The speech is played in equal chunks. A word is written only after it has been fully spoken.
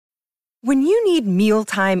When you need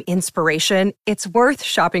mealtime inspiration, it's worth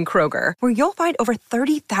shopping Kroger, where you'll find over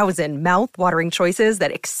 30,000 mouth-watering choices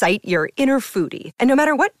that excite your inner foodie. And no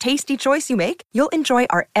matter what tasty choice you make, you'll enjoy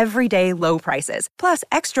our everyday low prices, plus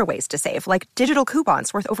extra ways to save, like digital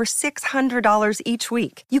coupons worth over $600 each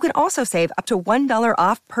week. You can also save up to $1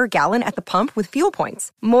 off per gallon at the pump with fuel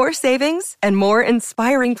points. More savings and more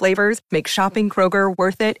inspiring flavors make shopping Kroger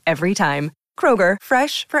worth it every time. Kroger,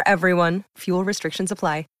 fresh for everyone. Fuel restrictions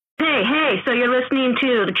apply. Hey, so you're listening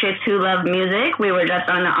to The Chicks Who Love Music. We were just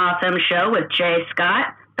on the awesome show with Jay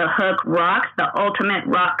Scott. The Hook Rocks, the ultimate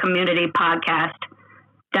rock community podcast.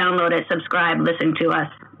 Download it, subscribe, listen to us.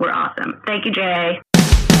 We're awesome. Thank you, Jay.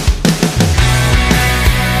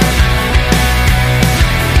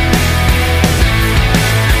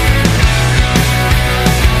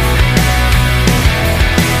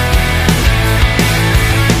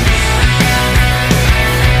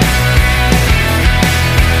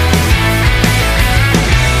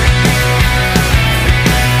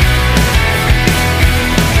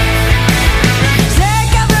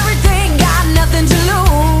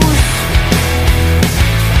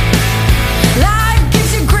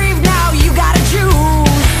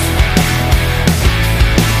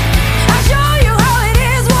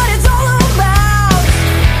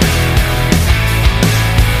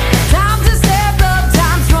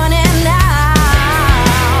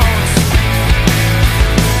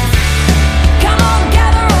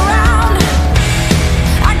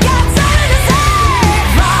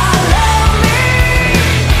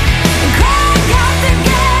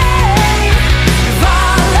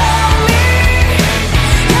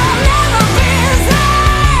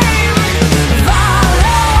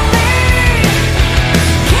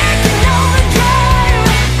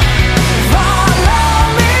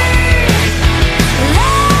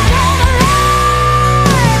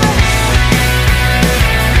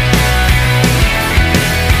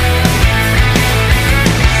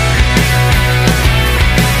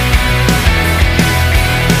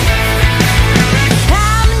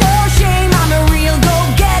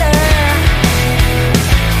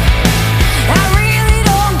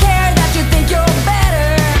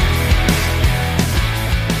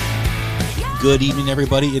 Good evening,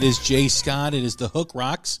 everybody. It is Jay Scott. It is the Hook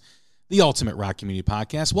Rocks, the ultimate rock community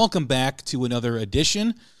podcast. Welcome back to another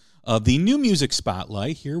edition of the New Music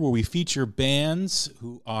Spotlight, here where we feature bands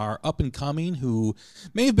who are up and coming, who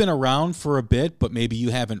may have been around for a bit, but maybe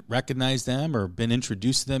you haven't recognized them or been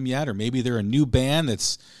introduced to them yet, or maybe they're a new band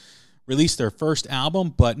that's released their first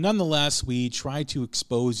album. But nonetheless, we try to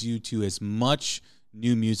expose you to as much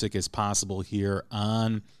new music as possible here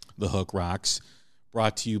on the Hook Rocks.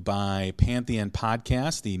 Brought to you by Pantheon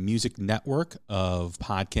Podcast, the music network of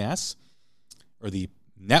podcasts, or the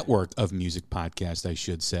network of music podcasts, I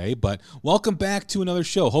should say. But welcome back to another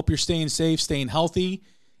show. Hope you're staying safe, staying healthy,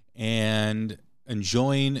 and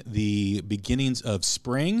enjoying the beginnings of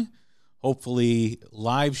spring. Hopefully,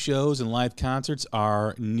 live shows and live concerts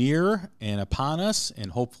are near and upon us,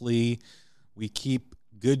 and hopefully we keep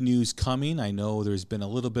good news coming. I know there's been a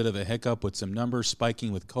little bit of a hiccup with some numbers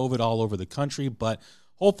spiking with COVID all over the country, but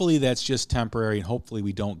hopefully that's just temporary, and hopefully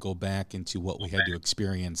we don't go back into what we had to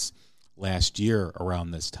experience last year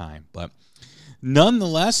around this time. But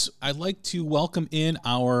nonetheless, I'd like to welcome in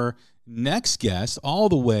our next guest all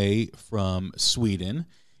the way from Sweden.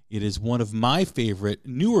 It is one of my favorite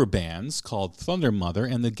newer bands called Thundermother,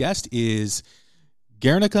 and the guest is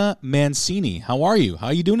Guernica Mancini. How are you? How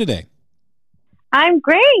are you doing today? I'm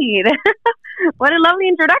great. What a lovely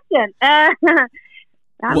introduction.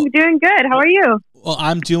 I'm doing good. How are you? Well,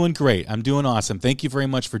 I'm doing great. I'm doing awesome. Thank you very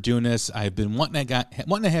much for doing this. I've been wanting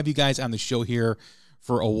to have you guys on the show here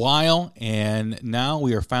for a while, and now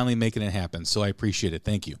we are finally making it happen. So I appreciate it.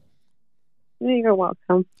 Thank you. You're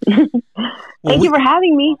welcome. Thank you for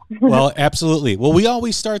having me. Well, absolutely. Well, we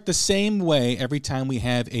always start the same way every time we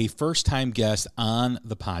have a first-time guest on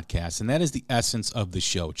the podcast, and that is the essence of the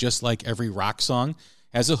show. Just like every rock song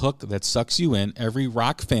has a hook that sucks you in, every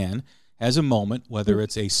rock fan has a moment, whether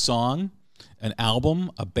it's a song, an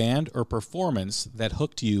album, a band, or performance that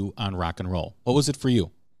hooked you on rock and roll. What was it for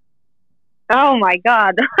you? Oh, my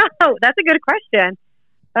God. That's a good question.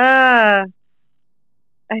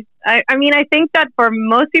 I mean, I think that for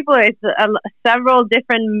most people, it's several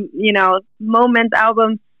different, moments,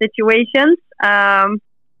 albums, situations. Gosh,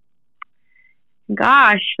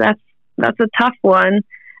 that's a tough one.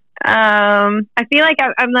 I feel like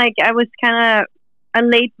I was kind of a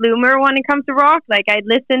late bloomer when it comes to rock. Like, I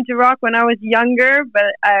listened to rock when I was younger,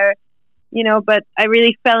 but I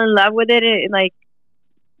really fell in love with it like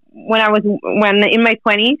when in my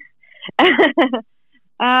 20s.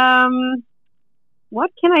 what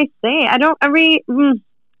can I say?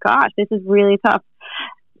 Gosh, this is really tough.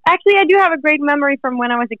 Actually, I do have a great memory from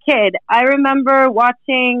when I was a kid. I remember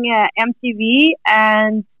watching MTV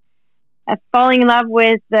and falling in love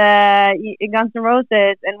with Guns N'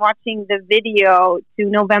 Roses and watching the video to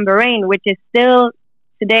November Rain, which is still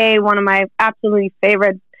today one of my absolutely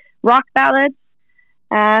favorite rock ballads.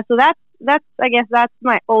 So that's I guess that's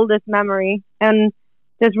my oldest memory, and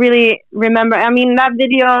just really remember. I mean, that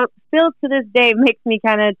video still to this day makes me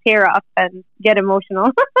kind of tear up and get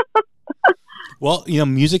emotional. Well,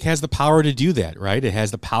 music has the power to do that, right? It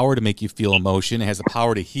has the power to make you feel emotion. It has the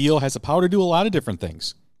power to heal. It has the power to do a lot of different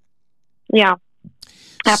things. Yeah,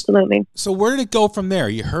 absolutely. So where did it go from there?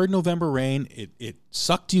 You heard November Rain. It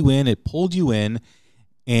sucked you in. It pulled you in.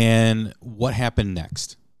 And what happened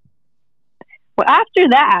next? Well, after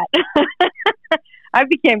that, I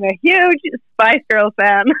became a huge Spice Girl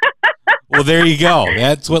fan. Well, there you go.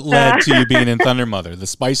 That's what led to you being in Thundermother, the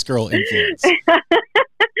Spice Girl influence.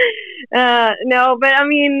 No, but I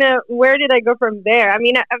mean, where did I go from there? I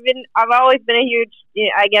mean, I've always been a huge,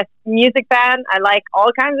 I guess, music fan. I like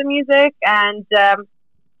all kinds of music, and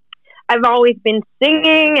I've always been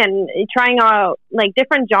singing and trying out like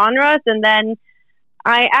different genres. And then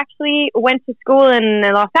I actually went to school in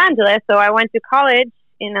Los Angeles, so I went to college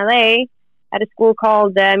in LA at a school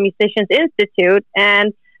called the Musicians Institute,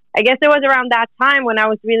 and I guess it was around that time when I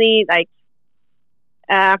was really like,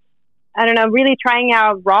 I don't know, really trying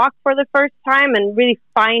out rock for the first time and really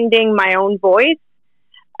finding my own voice.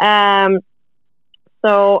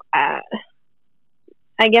 So I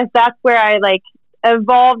guess that's where I like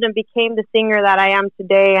evolved and became the singer that I am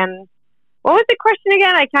today. And what was the question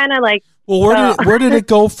again? I kind of like. Well, where did it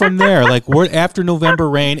go from there? Like, after November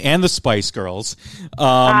Rain and the Spice Girls,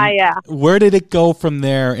 yeah. Where did it go from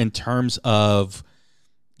there in terms of,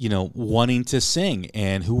 wanting to sing,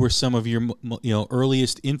 and who were some of your,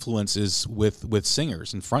 earliest influences with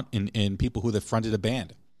singers and people who fronted a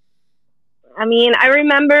band? I mean, I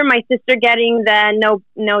remember my sister getting the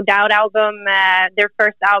No Doubt album, their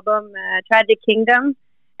first album, Tragic Kingdom,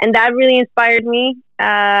 and that really inspired me.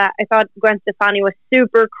 I thought Gwen Stefani was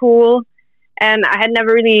super cool, and I had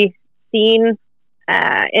never really seen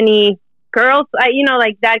any girls,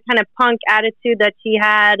 like that kind of punk attitude that she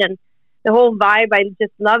had, and the whole vibe. I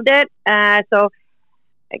just loved it. So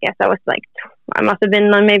I guess I was like, I must have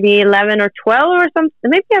been maybe 11 or 12 or something.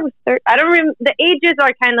 Maybe I was 13. I don't remember. The ages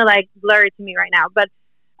are kind of like blurry to me right now. But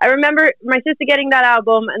I remember my sister getting that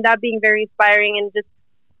album and that being very inspiring. And just,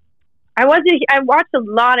 I watched a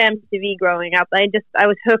lot of MTV growing up. I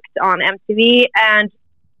was hooked on MTV. And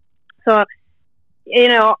so,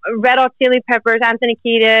 Red Hot Chili Peppers, Anthony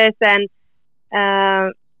Kiedis, and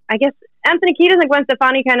I guess Anthony Kiedis and Gwen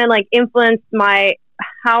Stefani kind of like influenced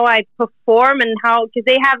how I perform, and because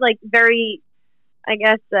they have like very, I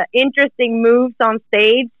guess, interesting moves on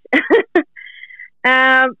stage.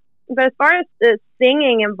 But as far as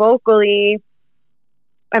singing and vocally,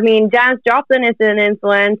 I mean, Janis Joplin is an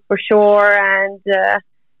influence for sure, and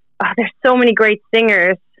there's so many great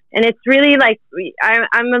singers, and it's really like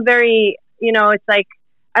I'm a very, it's like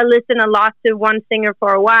I listen a lot to one singer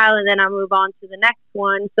for a while, and then I move on to the next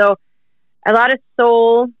one. So a lot of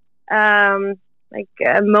soul, Motown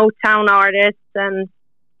artists, and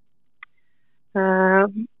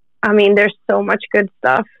I mean, there's so much good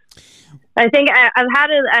stuff. I think I've had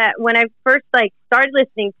when I first like started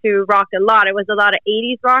listening to rock a lot, it was a lot of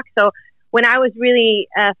 80s rock. So when I was really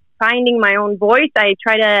finding my own voice, I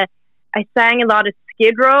sang a lot of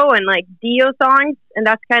Skid Row and like Dio songs, and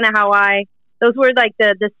that's kind of how those were like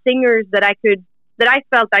the singers that I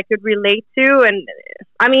felt I could relate to, and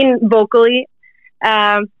I mean vocally.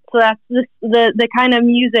 So that's the kind of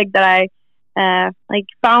music that I like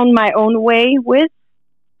found my own way with.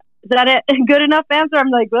 Is that a good enough answer?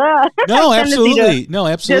 I'm like, no, absolutely. No,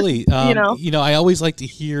 absolutely. I always like to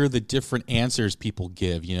hear the different answers people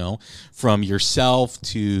give, from yourself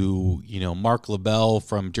to, Mark LaBelle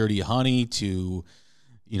from Dirty Honey to,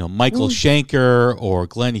 Michael Schenker or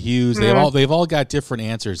Glenn Hughes. They've all got different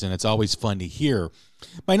answers, and it's always fun to hear.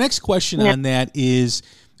 My next question on that is,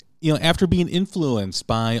 after being influenced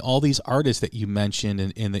by all these artists that you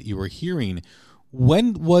mentioned and that you were hearing,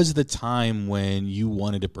 when was the time when you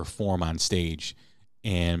wanted to perform on stage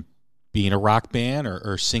and be in a rock band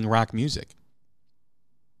or sing rock music?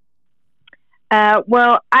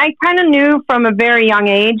 Well, I kind of knew from a very young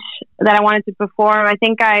age that I wanted to perform. I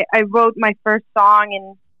think I wrote my first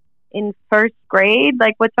song in first grade,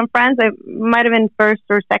 like with some friends. I might have been first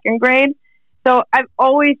or second grade. So I've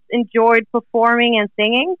always enjoyed performing and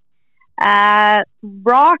singing.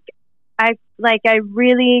 Rock, I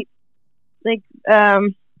really like,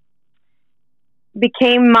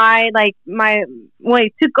 became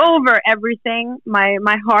it took over everything,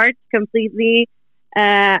 my heart completely,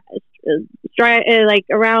 around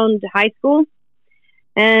high school.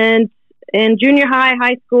 And in junior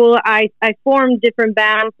high school, I formed different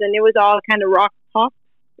bands, and it was all kind of rock pop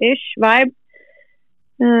ish vibe.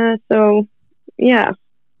 So yeah,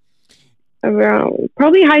 around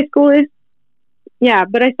probably high school is, yeah.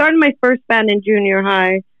 But I started my first band in junior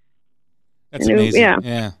high. That's amazing.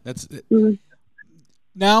 Yeah, that's. Mm-hmm.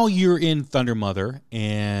 Now you're in Thundermother,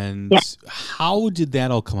 and how did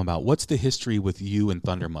that all come about? What's the history with you and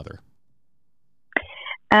Thundermother?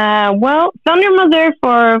 Well, Thundermother,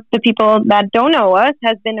 for the people that don't know us,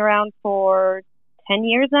 has been around for 10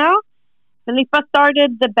 years now. Filippa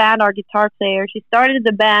started the band, our guitar player. She started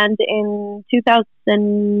the band in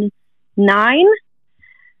 2009.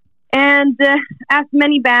 And as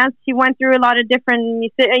many bands, she went through a lot of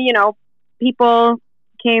different, people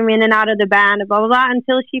came in and out of the band, blah, blah, blah,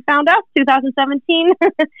 until she found us, 2017,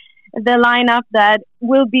 the lineup that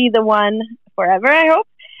will be the one forever, I hope.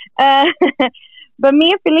 But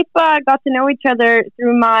me and Filippa got to know each other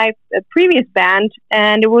through my previous band,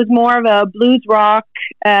 and it was more of a blues rock,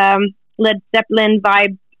 Led Zeppelin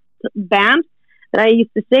vibe band that I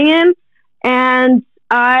used to sing in. And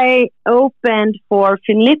I opened for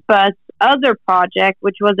Filippa's other project,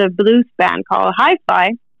 which was a blues band called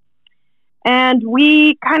Hi-Fi. And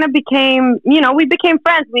we kind of became, we became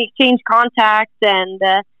friends. We exchanged contacts, and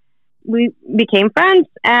we became friends.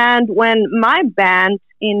 And when my band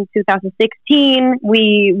in 2016,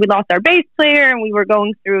 we lost our bass player, and we were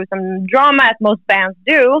going through some drama, as most bands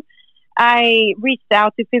do. I reached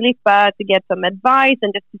out to Filippa to get some advice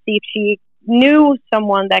and just to see if she knew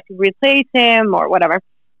someone that could replace him or whatever.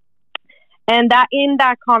 And that in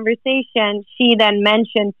that conversation, she then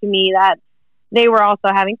mentioned to me that they were also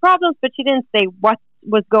having problems, but she didn't say what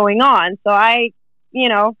was going on. So I,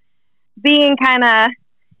 being kind of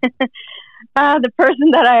the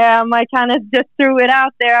person that I am, I kind of just threw it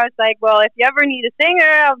out there. I was like, well, if you ever need a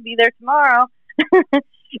singer, I'll be there tomorrow.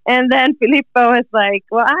 And then Filippa was like,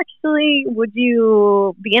 well, actually, would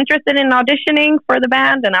you be interested in auditioning for the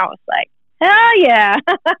band? And I was like, hell yeah,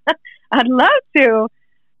 I'd love to.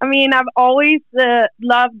 I mean, I've always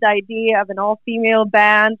loved the idea of an all-female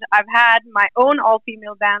band. I've had my own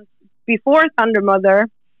all-female band before Thundermother,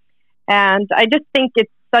 and I just think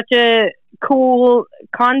it's such a cool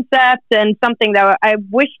concept and something that I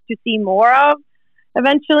wish to see more of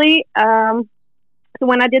eventually. So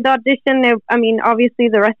when I did the audition, obviously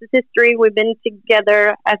the rest is history. We've been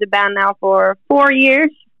together as a band now for 4 years.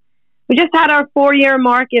 We just had our 4-year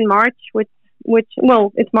mark in March, which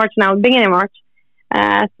it's March now, beginning of March.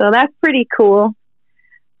 So that's pretty cool.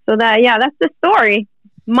 So that's the story.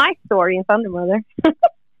 My story in Thundermother.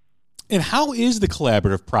 And how is the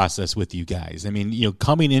collaborative process with you guys? I mean,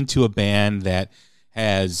 coming into a band that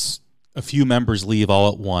has a few members leave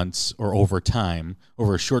all at once or over a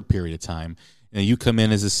short period of time, you come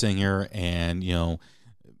in as a singer, and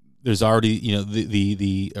there's already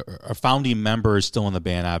the founding member is still in the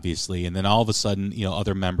band, obviously, and then all of a sudden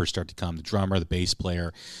other members start to come, the drummer, the bass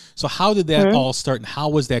player. So how did that all start, and how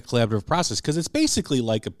was that collaborative process? Because it's basically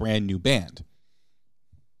like a brand new band.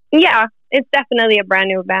 Yeah, it's definitely a brand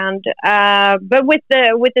new band, but with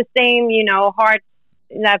the same heart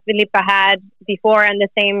that Filippa had before, and the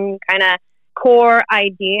same kind of core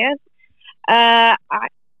ideas.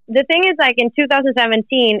 The thing is, like in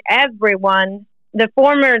 2017, everyone, the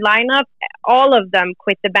former lineup, all of them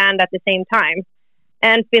quit the band at the same time.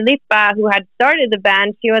 And Filippa, who had started the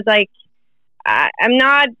band, she was like, I'm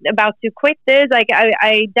not about to quit this. Like,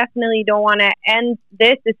 I definitely don't want to end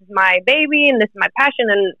this. This is my baby, and this is my passion.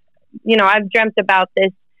 And, I've dreamt about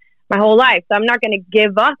this my whole life. So I'm not going to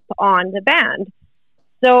give up on the band.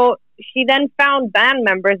 So she then found band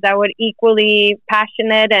members that were equally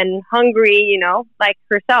passionate and hungry, like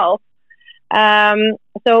herself.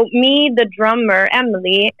 So me, the drummer,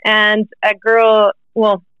 Emily, and a girl,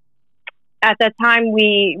 at that time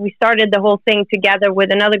we started the whole thing together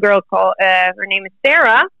with another girl called, her name is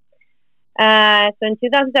Sarah. So in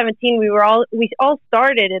 2017, we all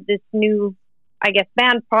started at this new,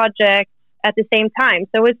 band project at the same time.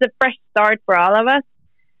 So it's a fresh start for all of us.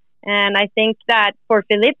 And I think that for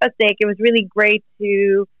Filippa's sake, it was really great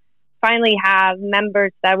to finally have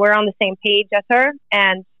members that were on the same page as her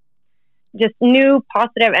and just new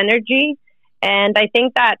positive energy. And I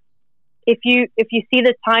think that if you see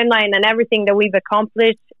the timeline and everything that we've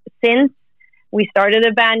accomplished since we started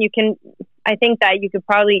the band, I think that you could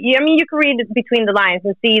probably, you could read between the lines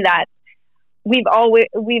and see that we've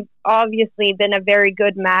obviously been a very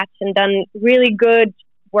good match and done really good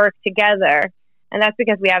work together. And that's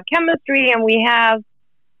because we have chemistry and we have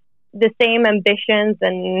the same ambitions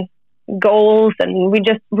and goals, and we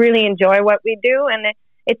just really enjoy what we do. And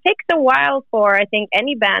it takes a while for, I think,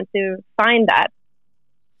 any band to find that,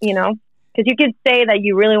 because you could say that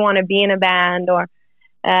you really want to be in a band, or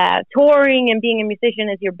touring and being a musician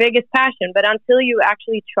is your biggest passion, but until you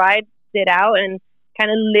actually tried it out and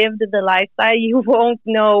kind of lived the lifestyle, you won't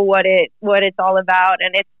know what it's all about.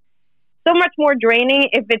 And it's so much more draining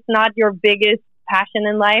if it's not your biggest passion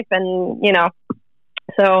in life. And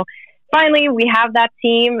so finally we have that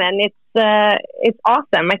team, and it's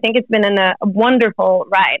awesome. I think it's been a wonderful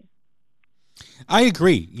ride. I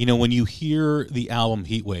agree. When you hear the album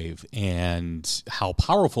Heatwave and how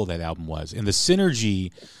powerful that album was, and the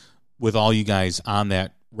synergy with all you guys on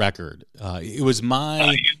that record, it was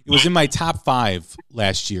in my top 5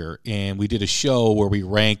 last year, and we did a show where we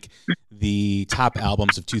rank the top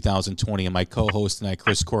albums of 2020, and my co-host and I,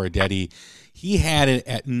 Chris Corradetti, he had it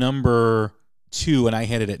at number 2 and I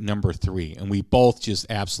had it at number 3, and we both just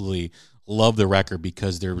absolutely love the record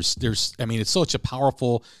because it's such a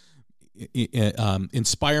powerful,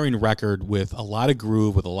 inspiring record with a lot of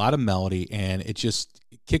groove, with a lot of melody, and it just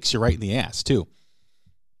kicks you right in the ass too.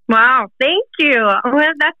 Wow, thank you.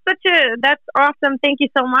 Well, that's awesome. Thank you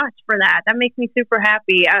so much for that. That makes me super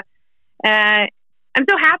happy. I'm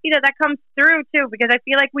so happy that comes through too, because I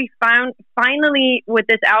feel like we found finally with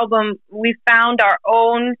this album, we found our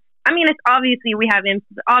own. I mean, it's obviously we have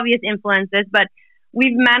obvious influences, but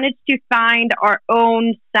we've managed to find our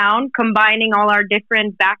own sound, combining all our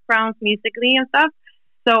different backgrounds musically and stuff.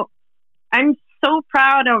 So I'm so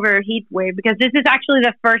proud of our Heatwave, because this is actually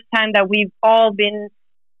the first time that we've all been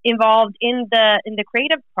involved in the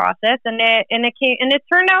creative process, and it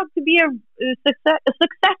turned out to be a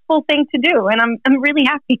successful thing to do, and I'm really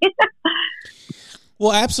happy.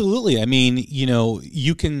 Well, absolutely. I mean,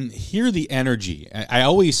 you can hear the energy. I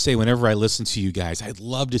always say whenever I listen to you guys, I'd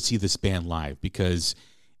love to see this band live, because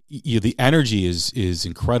the energy is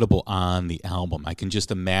incredible on the album. I can just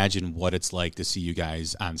imagine what it's like to see you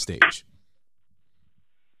guys on stage.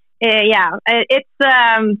 Yeah, it's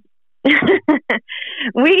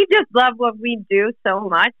we just love what we do so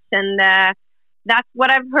much, and that's what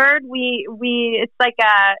I've heard. It's like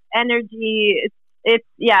energy. It's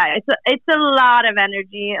a lot of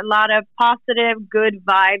energy, a lot of positive, good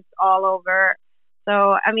vibes all over.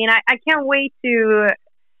 So I mean, I can't wait to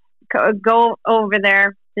go over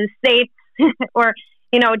there to the States or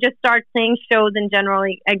just start playing shows in general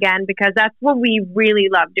again, because that's what we really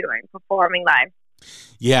love doing, performing live.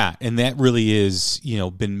 Yeah, and that really is,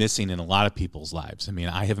 been missing in a lot of people's lives. I mean,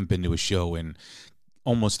 I haven't been to a show in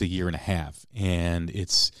almost a year and a half, and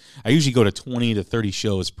I usually go to 20 to 30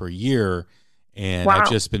 shows per year, and wow.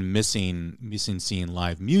 I've just been missing seeing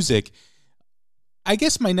live music. I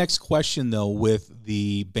guess my next question, though, with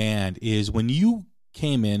the band is, when you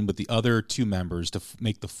came in with the other 2 members to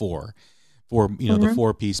make the 4 for the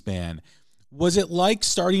 4-piece band, was it like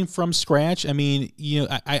starting from scratch? I mean,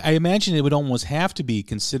 I imagine it would almost have to be,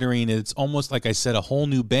 considering it's almost, like I said, a whole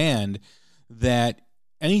new band, that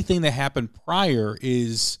anything that happened prior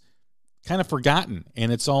is kind of forgotten,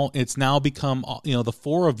 and it's now become, the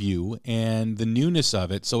 4 of you and the newness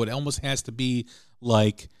of it. So it almost has to be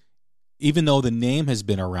like, even though the name has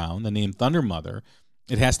been around, the name Thundermother,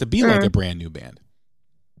 it has to be like a brand new band.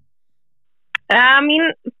 I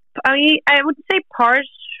would say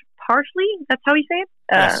partially, that's how you say it?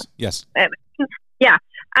 Yes. Yeah.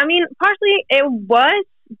 I mean, partially it was,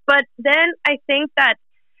 but then I think that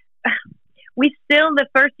we still, the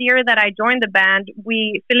first year that I joined the band,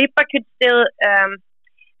 Filippa could still,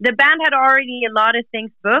 the band had already a lot of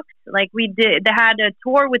things booked. Like they had a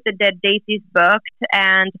tour with the Dead Daisies booked,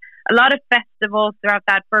 and a lot of festivals throughout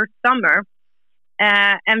that first summer.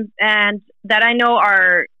 And that I know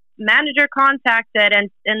our manager contacted and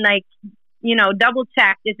double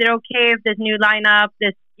checked, is it okay if this new lineup,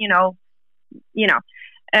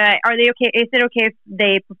 are they okay? Is it okay if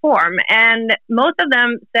they perform? And most of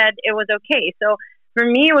them said it was okay. So for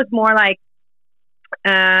me, it was more like,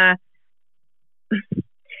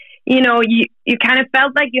 you kind of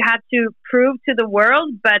felt like you had to prove to the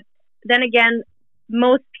world, but then again,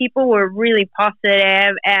 most people were really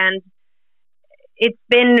positive, and it's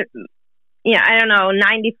been,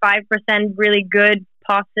 95% really good,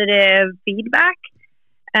 positive feedback.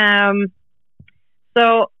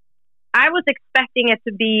 So I was expecting it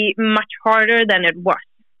to be much harder than it was,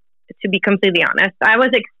 to be completely honest. I was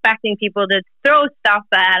expecting people to throw stuff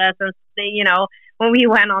at us and say, when we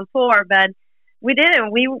went on tour, but we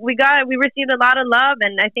didn't. We received a lot of love,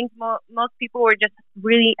 and I think most people were just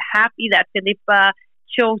really happy that Filippa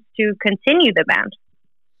chose to continue the band.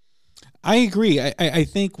 I agree. I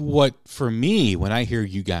think what, for me, when I hear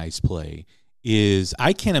you guys play, is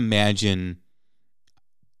I can't imagine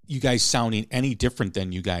you guys sounding any different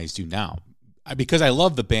than you guys do now. Because I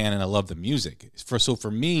love the band and I love the music. So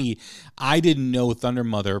for me, I didn't know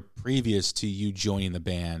Thundermother previous to you joining the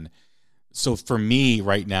band. So for me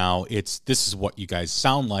right now, this is what you guys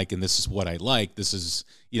sound like, and this is what I like. This is,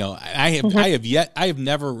 I have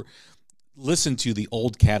never listened to the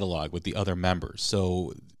old catalog with the other members.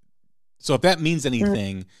 So if that means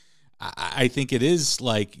anything, I think it is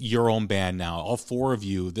like your own band now. All four of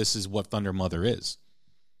you, this is what Thundermother is.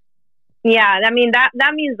 Yeah, I mean that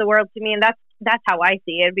means the world to me, and that's how I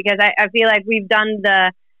see it, because I feel like we've done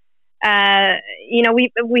the,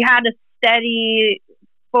 we had a steady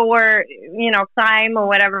forward, climb or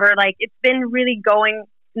whatever. Like, it's been really going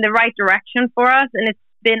in the right direction for us, and it's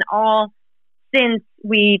been all since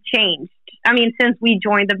we changed. I mean, since we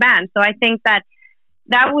joined the band. So I think that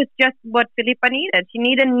was just what Filippa needed. She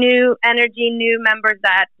needed new energy, new members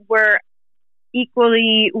that were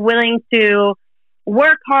equally willing to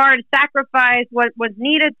work hard, sacrifice what was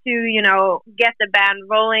needed to, get the band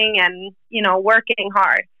rolling and, working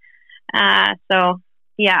hard. So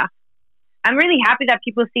yeah, I'm really happy that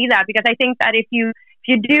people see that, because I think that if you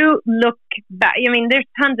do look back, I mean, there's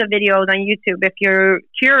tons of videos on YouTube if you're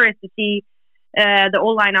curious to see the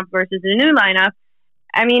old lineup versus the new lineup.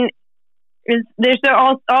 I mean, there's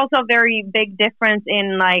also a very big difference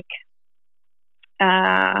in like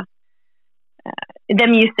the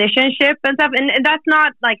musicianship and stuff, and that's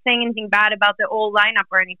not like saying anything bad about the old lineup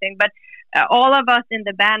or anything, but all of us in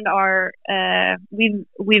the band are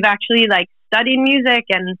we've actually like studied music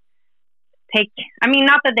and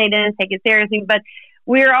not that they didn't take it seriously, but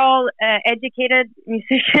we're all educated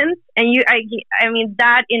musicians, and I mean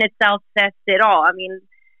that in itself says it all. I mean,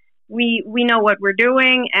 we know what we're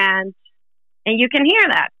doing, and you can hear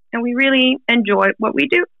that, and we really enjoy what we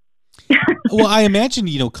do. Well, I imagine,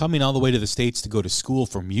 coming all the way to the States to go to school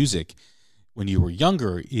for music when you were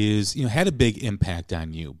younger had a big impact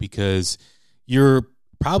on you, because you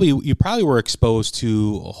probably were exposed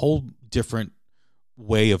to a whole different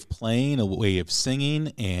way of playing, a way of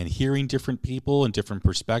singing, and hearing different people and different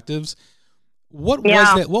perspectives. What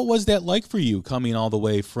was that like for you, coming all the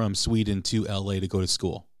way from Sweden to LA to go to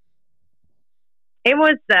school? It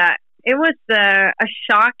was a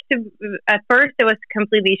shock. At first, it was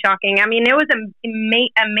completely shocking. I mean, it was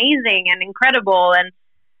amazing and incredible, and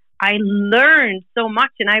I learned so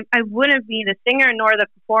much. And I wouldn't be the singer nor the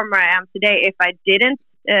performer I am today if I didn't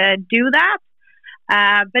do that.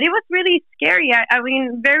 But it was really scary. I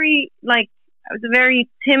mean, I was a very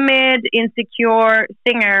timid, insecure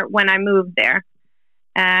singer when I moved there.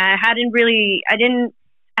 I had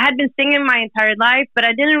been singing my entire life, but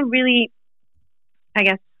I didn't really, I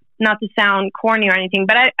guess, not to sound corny or anything,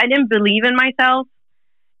 but I didn't believe in myself.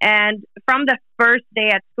 And from the first day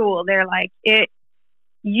at school, they're like,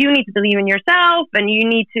 you need to believe in yourself, and you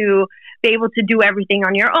need to be able to do everything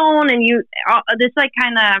on your own. And this like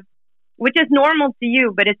kind of, which is normal to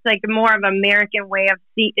you, but it's like more of an American way of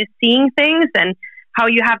seeing things, and how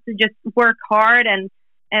you have to just work hard and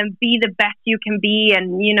be the best you can be.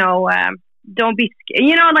 And, don't be,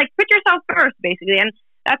 like put yourself first, basically. And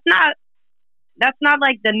that's not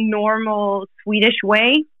like the normal Swedish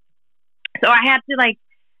way. So I had to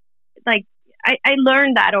I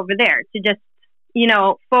learned that over there, to just,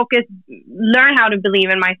 focus, learn how to believe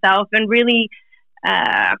in myself, and really,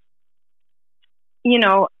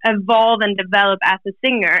 evolve and develop as a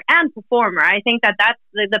singer and performer. I think that's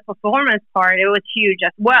the performance part. It was huge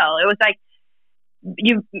as well. It was like,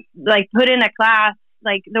 you like put in a class,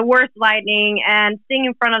 like the worst lightning, and sing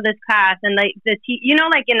in front of this class, and like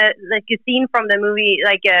like in a scene from the movie,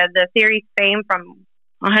 like the series Fame from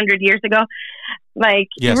 100 years ago, like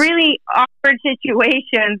yes. Really awkward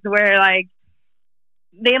situations where like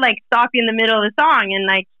they like stop you in the middle of the song, and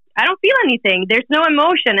like I don't feel anything. There's no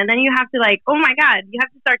emotion, and then you have to like, oh my god, you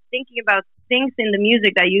have to start thinking about things in the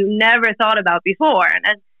music that you never thought about before,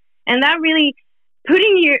 and that really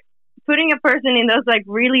putting a person in those like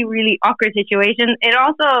really, really awkward situations, it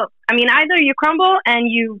also, I mean, either you crumble and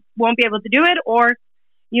you won't be able to do it, or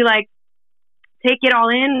you like take it all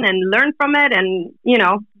in and learn from it and,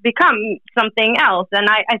 become something else. And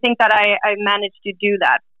I think that I managed to do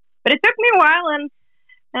that, but it took me a while,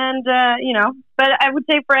 and but I would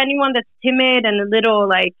say for anyone that's timid and a little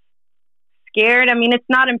like scared, I mean, it's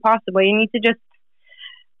not impossible. You need to just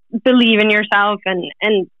believe in yourself, and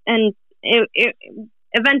it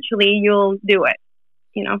eventually you'll do it,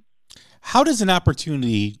 How does an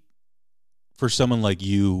opportunity for someone like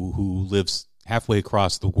you who lives halfway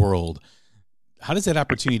across the world, how does that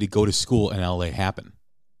opportunity to go to school in LA happen?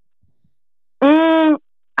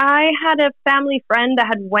 I had a family friend that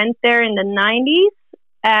had went there in the 90s,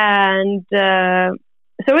 and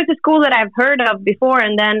so it's a school that I've heard of before.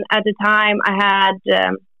 And then at the time, I had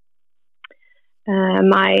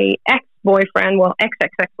my ex-boyfriend, well,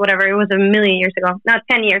 XXX, whatever, it was a million years ago, not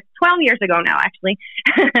 10 years, 12 years ago now, actually.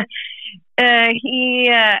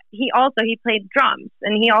 He played drums,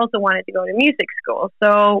 and he also wanted to go to music school.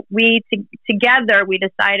 So together we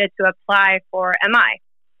decided to apply for MI.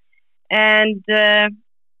 And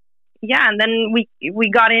and then we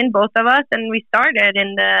got in, both of us, and we started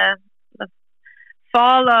in the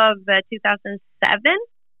fall of 2007.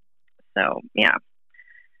 So yeah.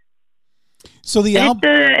 So the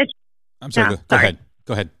album. I'm sorry. Go ahead.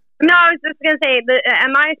 Go ahead. No, I was just gonna say the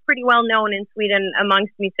MI is pretty well known in Sweden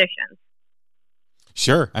amongst musicians.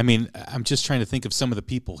 Sure. I mean, I'm just trying to think of some of the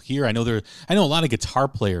people here. I know a lot of guitar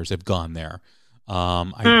players have gone there.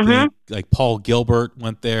 I think like Paul Gilbert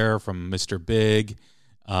went there from Mr. Big.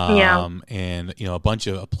 And a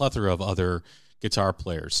plethora of other guitar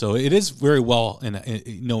players. So it is very well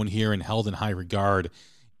known here and held in high regard.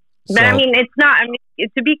 But I mean, it's not. I mean,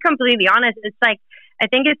 to be completely honest, it's like I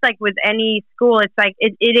think it's like with any school. It's like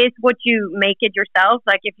it is what you make it yourself.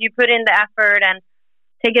 Like if you put in the effort and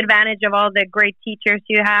take advantage of all the great teachers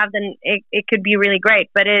you have, then it could be really great.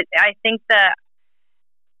 But I think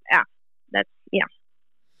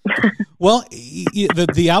Well,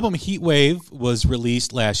 the album Heatwave was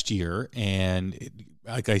released last year, and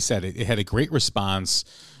like I said, it had a great response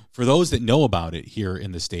for those that know about it here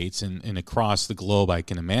in the States and across the globe, I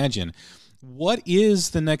can imagine. What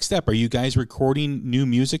is the next step? Are you guys recording new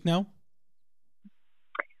music now?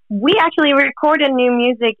 We actually recorded new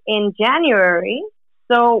music in January,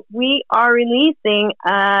 so we are releasing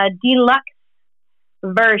a deluxe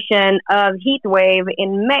version of Heatwave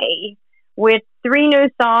in May with 3 new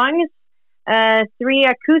songs, 3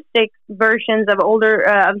 acoustic versions of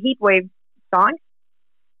Heatwave songs,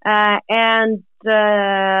 and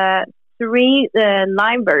 3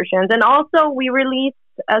 live versions. And also we released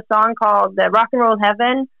a song called Rock and Roll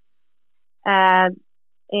Heaven a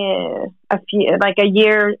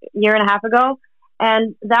year and a half ago,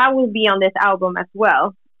 and that will be on this album as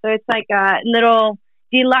well. So it's like a little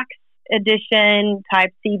deluxe edition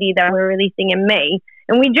type CD that we're releasing in May.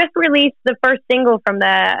 And we just released the first single from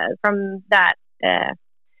that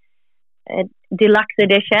deluxe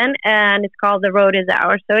edition, and it's called The Road Is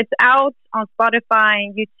Ours. So it's out on Spotify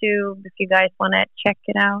and YouTube if you guys want to check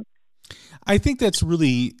it out. I think that's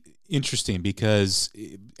really interesting because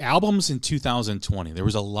albums in 2020, there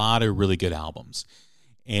was a lot of really good albums.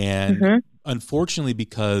 And unfortunately,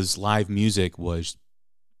 because live music was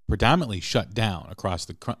predominantly shut down across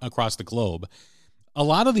the globe, a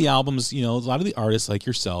lot of the albums, a lot of the artists like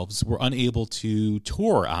yourselves were unable to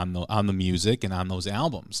tour on the music and on those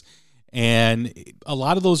albums. And a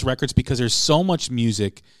lot of those records, because there's so much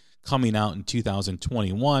music coming out in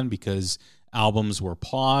 2021, because albums were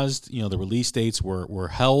paused, the release dates were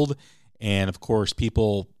held, and of course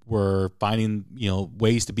people were finding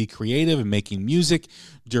ways to be creative and making music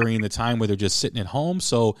during the time where they're just sitting at home.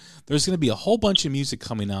 So there's going to be a whole bunch of music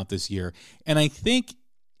coming out this year, and I think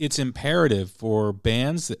it's imperative for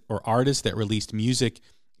bands or artists that released music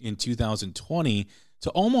in 2020 to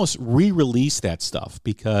almost re-release that stuff,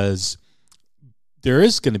 because there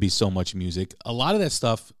is going to be so much music. A lot of that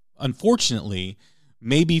stuff, unfortunately,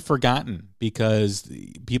 may be forgotten because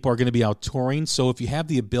people are going to be out touring. So if you have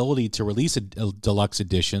the ability to release a deluxe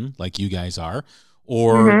edition like you guys are,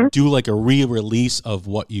 or do like a re-release of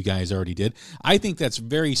what you guys already did, I think that's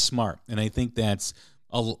very smart. And I think that's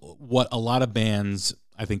what a lot of bands,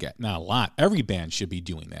 I think not a lot, every band should be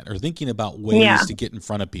doing that, or thinking about ways to get in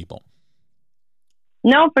front of people.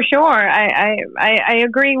 No, for sure. I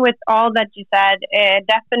agree with all that you said.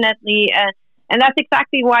 Definitely. And that's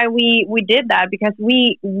exactly why we did that, because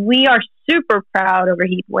we are super proud over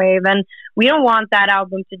Heatwave, and we don't want that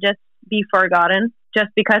album to just be forgotten just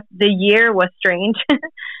because the year was strange.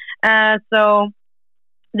 So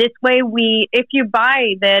this way, if you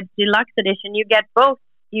buy the deluxe edition, you get both.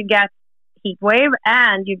 You get Heatwave,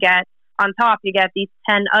 and you get these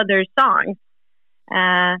 10 other songs.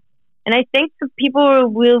 And I think people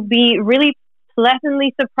will be really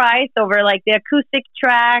pleasantly surprised over like the acoustic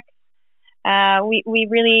tracks. We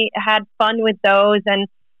really had fun with those, and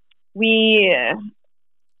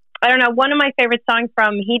I don't know, one of my favorite songs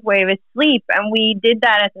from Heatwave is Sleep, and we did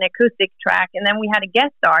that as an acoustic track, and then we had a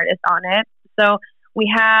guest artist on it. So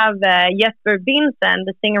we have Jesper Vincent,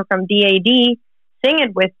 the singer from DAD, sing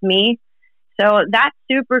it with me. So that's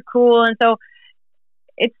super cool. And so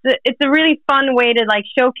it's a really fun way to like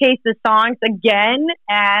showcase the songs again,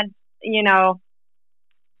 and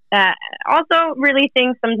Also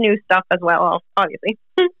releasing some new stuff as well, obviously.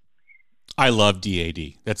 I love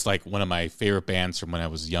DAD. That's like one of my favorite bands from when I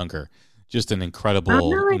was younger. Just an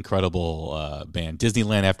incredible, incredible band.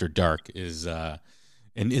 Disneyland After Dark is, and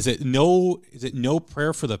is it No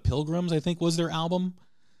Prayer for the Pilgrims? I think was their album.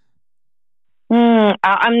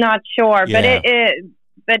 I'm not sure, Yeah.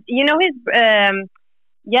 but you know his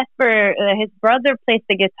Jesper, his brother plays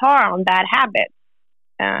the guitar on Bad Habits.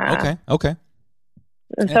 Okay.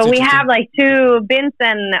 So we have like two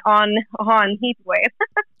Vincent on Heatwave.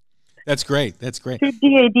 That's great. Two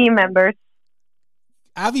DAD members.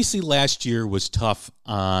 Obviously, last year was tough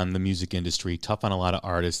on the music industry, tough on a lot of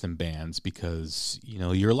artists and bands because,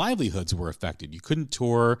 your livelihoods were affected. You couldn't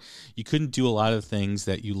tour. You couldn't do a lot of things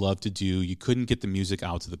that you love to do. You couldn't get the music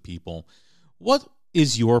out to the people. What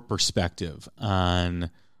is your perspective on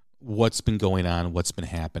what's been going on, what's been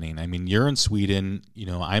happening? I mean, you're in Sweden,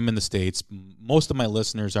 I'm in the States. Most of my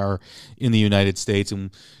listeners are in the United States,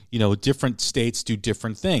 and, different states do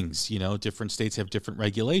different things. Different states have different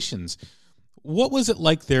regulations. What was it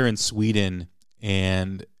like there in Sweden,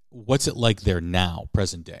 and what's it like there now,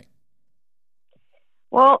 present day?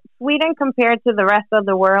 Well, Sweden compared to the rest of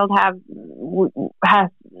the world the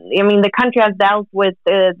country has dealt with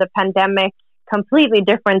the pandemic completely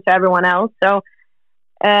different to everyone else. So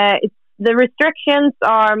the restrictions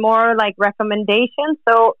are more like recommendations.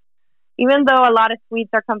 So even though a lot of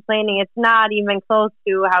Swedes are complaining, it's not even close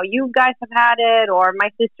to how you guys have had it, or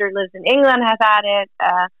my sister lives in England has had it.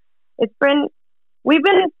 We've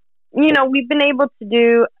been able to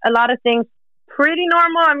do a lot of things pretty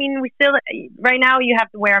normal. I mean, we still, right now you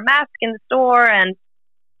have to wear a mask in the store, and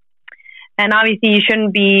obviously you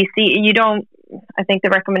shouldn't be, I think the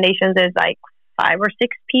recommendations is like 5 or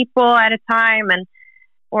 6 people at a time,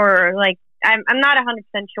 or like, I'm not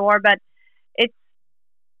 100% sure, but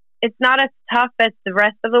it's not as tough as the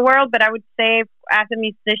rest of the world. But I would say as a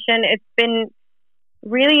musician, it's been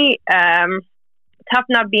really, tough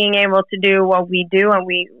not being able to do what we do and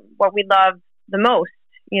what we love the most,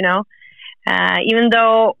 even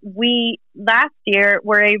though we last year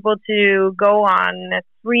were able to go on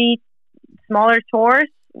 3 smaller tours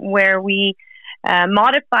where we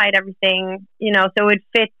modified everything, so it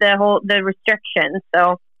fit the restrictions.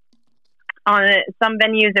 So on some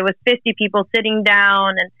venues it was 50 people sitting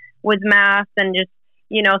down and with masks and just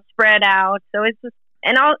spread out. So it's just,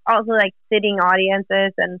 and also like sitting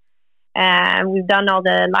audiences, and we've done all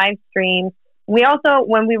the live streams. We also,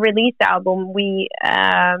 when we released the album,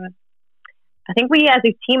 I think we as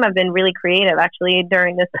a team have been really creative actually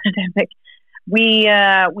during this pandemic. We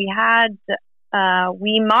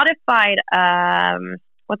modified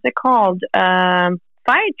what's it called,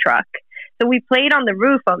 fire truck. So we played on the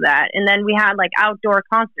roof of that, and then we had like outdoor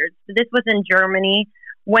concerts. This was in Germany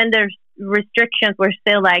when the restrictions were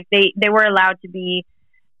still like they were allowed to be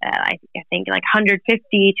I think like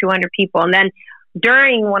 150, 200 people. And then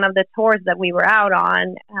during one of the tours that we were out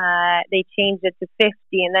on, they changed it to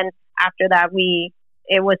 50. And then after that,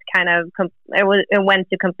 it went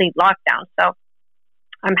to complete lockdown. So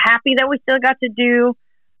I'm happy that we still got to do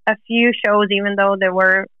a few shows, even though they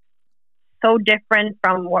were so different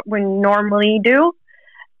from what we normally do.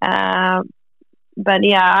 But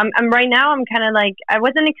yeah, I'm right now, I'm kind of like, I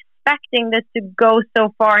wasn't expecting this to go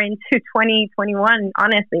so far into 2021.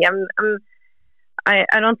 Honestly, I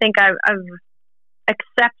don't think I've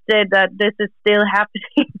accepted that this is still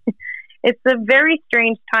happening. It's a very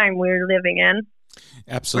strange time we're living in.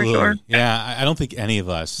 Absolutely. Sure. Yeah, I don't think any of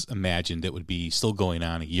us imagined it would be still going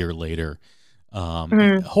on a year later.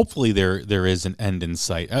 Hopefully there is an end in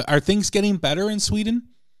sight. Are things getting better in Sweden?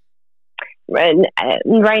 Right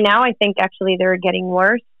now, I think actually they're getting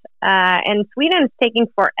worse. And Sweden is taking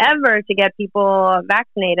forever to get people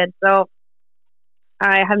vaccinated. So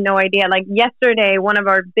I have no idea. Like yesterday, one of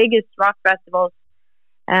our biggest rock festivals,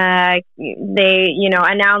 they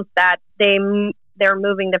announced that they're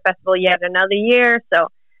moving the festival yet another year. So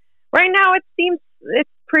right now it seems it's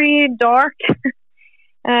pretty dark.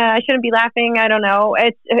 I shouldn't be laughing. I don't know.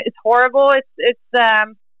 It's horrible. It's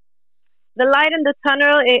the light in the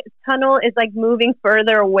tunnel is like moving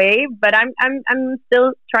further away, but I'm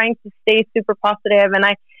still trying to stay super positive.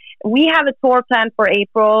 And we have a tour planned for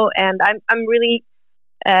April, and I'm really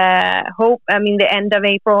the end of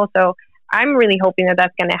April. So I'm really hoping that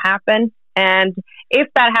that's going to happen. And if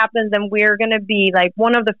that happens, then we're going to be like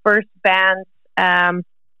one of the first bands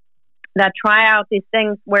that try out these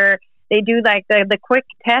things where they do like the quick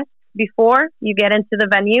test before you get into the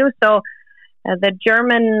venue. So the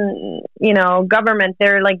German, government,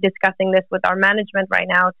 they're like discussing this with our management right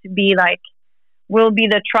now to be like, we'll be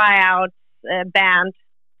the tryout band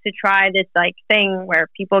to try this like thing where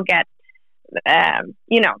people get,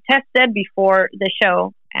 tested before the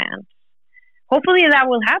show, and hopefully that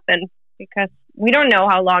will happen because we don't know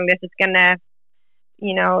how long this is gonna,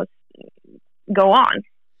 go on.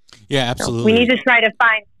 Yeah, absolutely. So we need to try to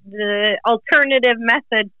find the alternative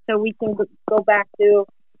method so we can go back to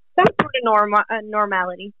some sort of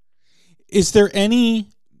normality. Is there any,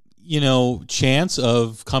 chance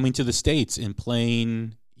of coming to the States and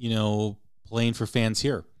playing for fans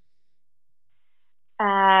here?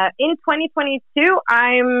 In 2022,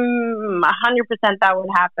 I'm 100% that would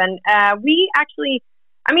happen. We actually,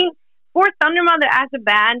 for Thundermother as a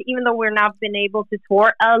band, even though we're not been able to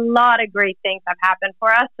tour, a lot of great things have happened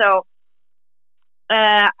for us. So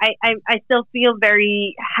I still feel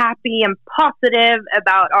very happy and positive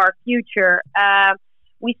about our future.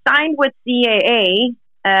 We signed with CAA,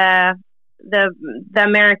 the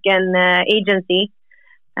American agency.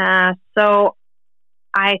 So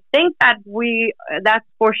I think that that's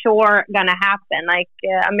for sure gonna happen. Like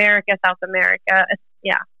America, South America,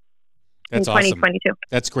 yeah. That's in awesome. 2022.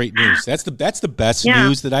 That's great news. That's the best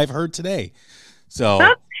news that I've heard today. So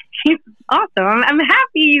awesome. I'm happy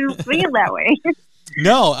you feel that way.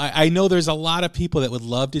 No, I know there's a lot of people that would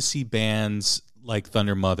love to see bands like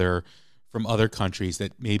Thundermother from other countries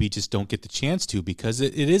that maybe just don't get the chance to, because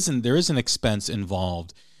there is an expense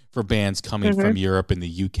involved for bands coming from Europe and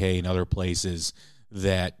the UK and other places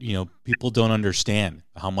that, people don't understand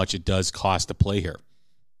how much it does cost to play here.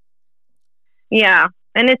 Yeah.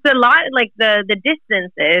 And it's a lot, like the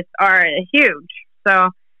distances are huge. So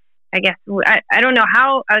I guess I don't know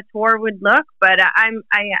how a tour would look, but I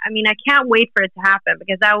can't wait for it to happen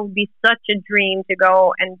because that would be such a dream to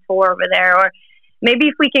go and tour over there. Or maybe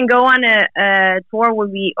if we can go on a tour where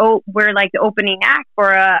we're like the opening act for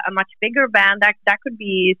a much bigger band, that could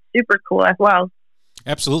be super cool as well.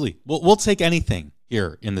 Absolutely. We'll take anything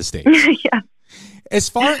here in the States. Yeah. As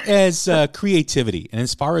far as creativity and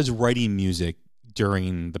as far as writing music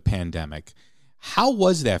during the pandemic, how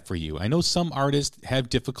was that for you? I know some artists have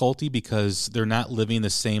difficulty because they're not living the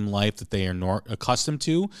same life that they are accustomed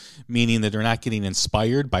to, meaning that they're not getting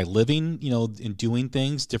inspired by living, and doing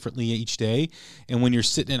things differently each day. And when you're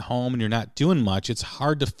sitting at home and you're not doing much, it's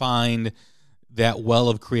hard to find that well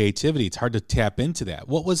of creativity. It's hard to tap into that.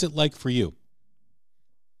 What was it like for you?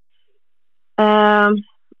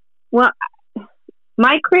 Well,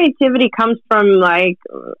 my creativity comes from like,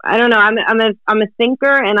 I don't know, I'm a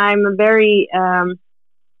thinker, and I'm a very, I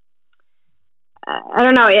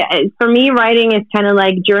don't know, for me, writing is kind of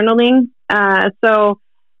like journaling. So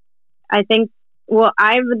I think,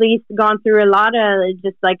 I've at least gone through a lot of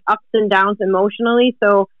just like ups and downs emotionally.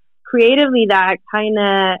 So creatively, that kind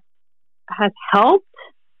of has helped.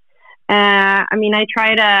 I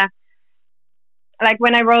try to, like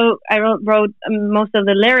when I wrote most of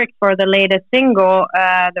the lyrics for the latest single,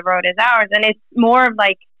 The Road Is Ours. And it's more of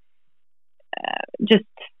like just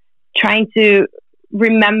trying to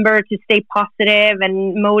remember to stay positive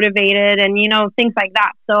and motivated and, things like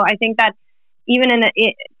that. So I think that even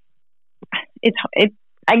it's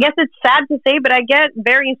I guess it's sad to say, but I get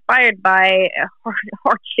very inspired by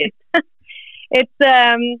hardship. It's,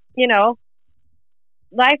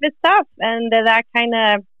 life is tough, and that kind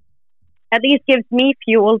of at least gives me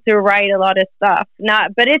fuel to write a lot of stuff.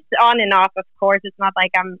 But it's on and off, of course. It's not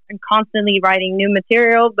like I'm constantly writing new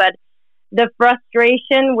material, but the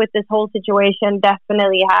frustration with this whole situation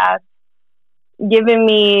definitely has given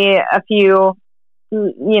me a few,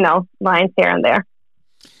 lines here and there.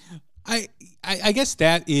 I guess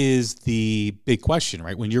that is the big question,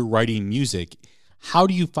 right? When you're writing music, how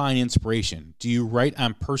do you find inspiration? Do you write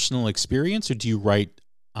on personal experience, or do you write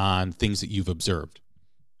on things that you've observed?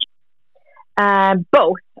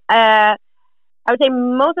 Both. I would say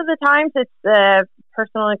most of the times it's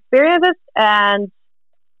personal experiences, and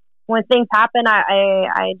when things happen,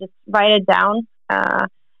 I just write it down.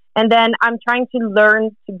 And then I'm trying to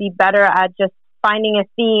learn to be better at just finding a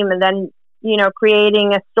theme and then,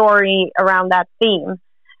 creating a story around that theme,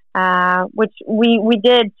 which we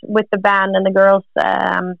did with the band and the girls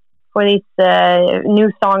for these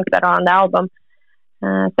new songs that are on the album.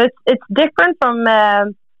 So it's different from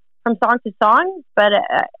song to song, but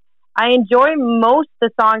I enjoy most the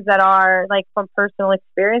songs that are like from personal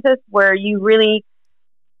experiences where you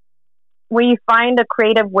find a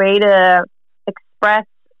creative way to express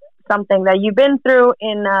something that you've been through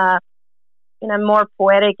in a more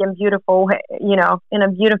poetic and beautiful way, in a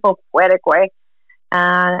beautiful poetic way.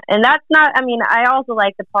 And that's not, I also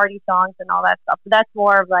like the party songs and all that stuff, but that's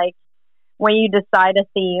more of like when you decide a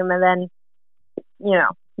theme and then,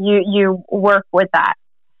 you work with that.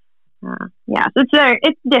 So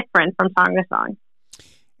it's different from song to song.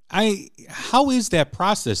 How is that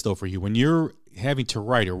process though for you when you're having to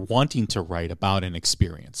write or wanting to write about an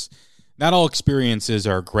experience? Not all experiences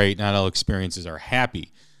are great. Not all experiences are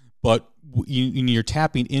happy, but you're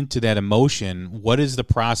tapping into that emotion. What is the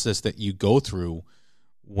process that you go through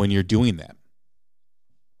when you're doing that?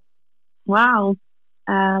 Wow.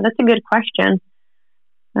 That's a good question.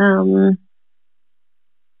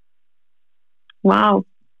 Wow.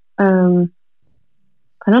 I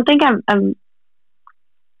don't think I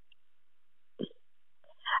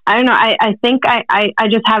don't know. I think I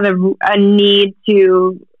just have a need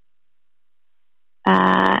to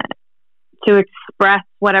express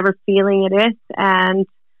whatever feeling it is, and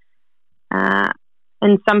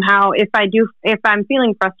somehow if I'm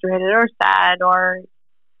feeling frustrated or sad or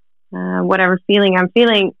whatever feeling I'm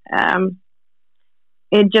feeling,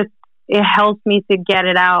 it helps me to get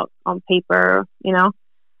it out on paper. It's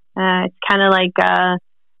kind of like I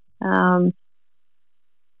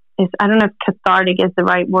don't know if cathartic is the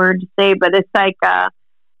right word to say, but it's like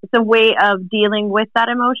it's a way of dealing with that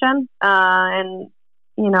emotion, and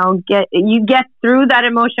you get through that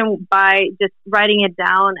emotion by just writing it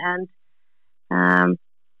down and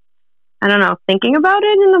I don't know, thinking about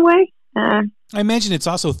it in a way. I imagine it's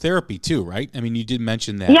also therapy too, right? I mean, you did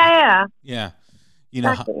mention that. Yeah.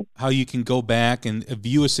 Exactly. How you can go back and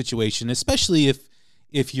view a situation, especially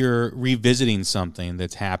if you're revisiting something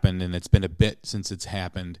that's happened and it's been a bit since it's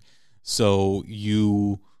happened. So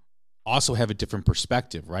you also have a different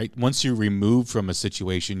perspective, right? Once you're removed from a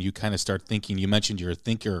situation, you kind of start thinking. You mentioned you're a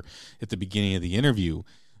thinker at the beginning of the interview.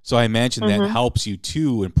 So I imagine that helps you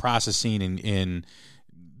too in processing in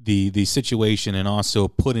the situation and also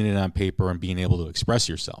putting it on paper and being able to express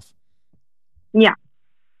yourself. Yeah,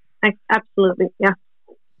 absolutely. Yeah.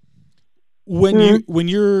 When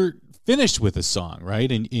you're finished with a song,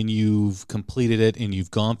 right, and you've completed it and you've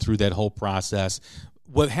gone through that whole process,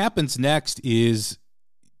 what happens next is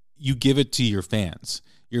you give it to your fans.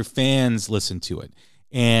 Your fans listen to it.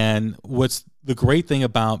 And what's the great thing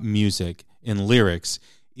about music and lyrics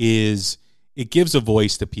is it gives a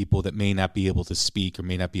voice to people that may not be able to speak or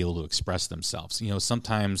may not be able to express themselves.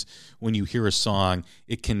 Sometimes when you hear a song,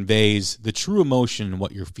 it conveys the true emotion,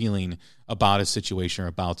 what you're feeling about a situation or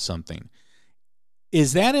about something.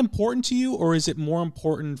 Is that important to you, or is it more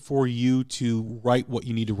important for you to write what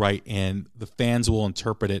you need to write and the fans will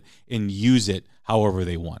interpret it and use it however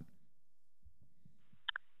they want?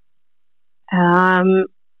 I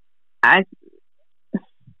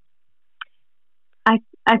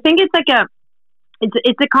think it's like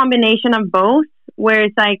it's a combination of both, where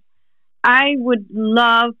it's like I would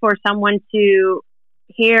love for someone to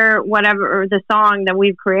hear whatever the song that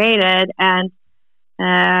we've created and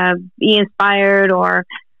be inspired or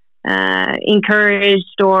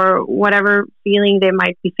encouraged or whatever feeling they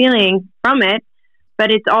might be feeling from it.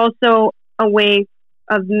 But it's also a way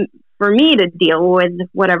for me to deal with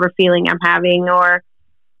whatever feeling I'm having.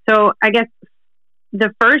 So I guess the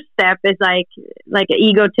first step is like an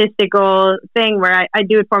egotistical thing where I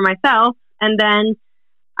do it for myself, and then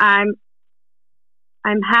I'm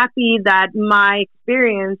happy that my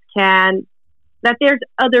experience that there's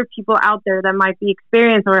other people out there that might be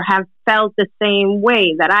experienced or have felt the same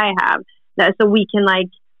way that I have, so we can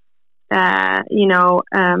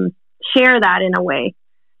share that in a way.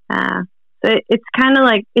 So it's kind of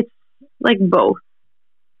like, it's like both.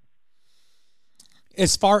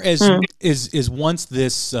 As far as is once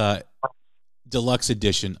this deluxe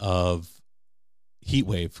edition of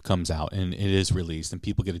Heatwave comes out and it is released and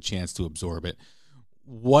people get a chance to absorb it,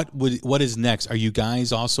 what is next? Are you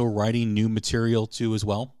guys also writing new material too as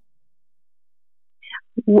well?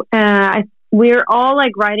 We're all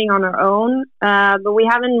writing on our own, but we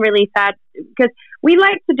haven't released that because we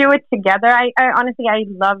like to do it together. I honestly, I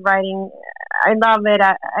love writing. I love it.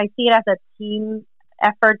 I see it as a team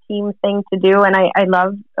effort, team thing to do, and I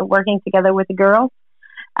love working together with the girls.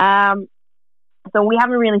 So we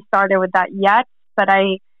haven't really started with that yet, but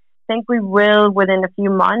I think we will within a few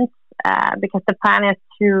months, because the plan is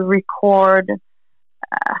to record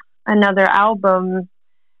another album.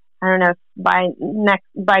 I don't know if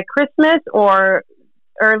by Christmas or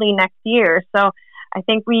early next year. So I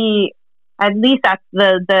think at least that's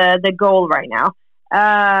the goal right now.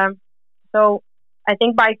 So I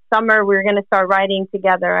think by summer we're going to start writing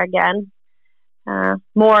together again,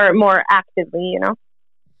 more actively,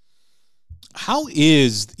 How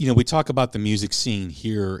is, we talk about the music scene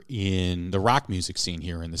here the rock music scene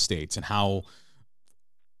here in the States, and how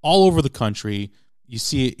all over the country, you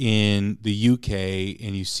see it in the UK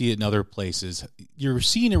and you see it in other places, you're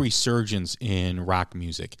seeing a resurgence in rock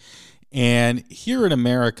music. And here in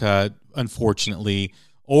America, unfortunately,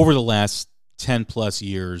 over the last 10 plus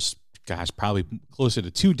years, gosh, probably closer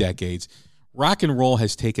to 2 decades, rock and roll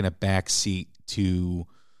has taken a back seat to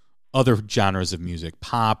other genres of music,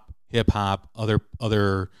 pop, hip hop, other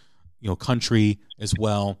country as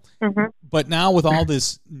well. Mm-hmm. But now with all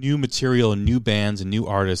this new material and new bands and new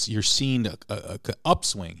artists, you're seeing a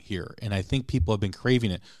upswing here, and I think people have been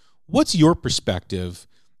craving it. What's your perspective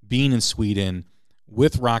being in Sweden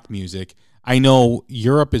with rock music? I know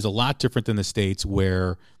Europe is a lot different than the States,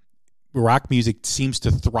 where rock music seems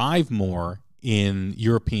to thrive more in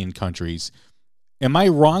European countries. Am I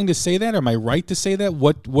wrong to say that? Or am I right to say that?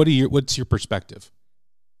 What's your perspective?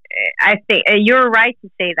 I think you're right to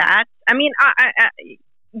say that. I mean,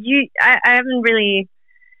 I haven't really.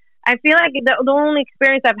 I feel like the only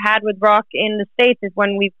experience I've had with rock in the States is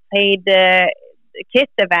when we played the Kiss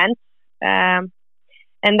event,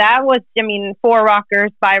 and that was, I mean, 4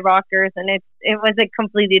 rockers, 5 rockers, and it was a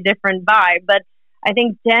completely different vibe. But I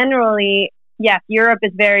think generally, yes, Europe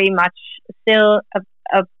is very much still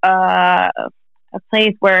a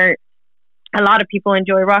place where a lot of people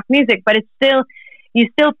enjoy rock music, but it's still, you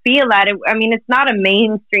still feel that. It's not a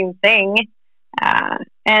mainstream thing,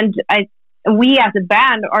 and we as a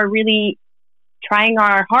band are really trying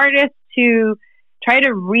our hardest to try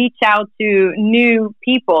to reach out to new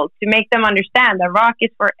people, to make them understand that rock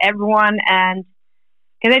is for everyone. And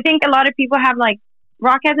because I think a lot of people have, like,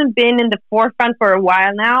 rock hasn't been in the forefront for a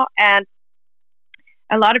while now, and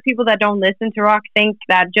a lot of people that don't listen to rock think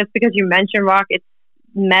that just because you mention rock, it's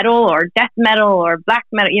metal or death metal or black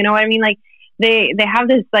metal. You know what I mean? Like, they have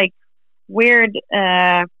this, like, weird,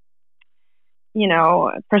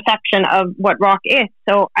 perception of what rock is.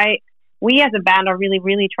 So we as a band are really,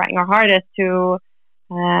 really trying our hardest to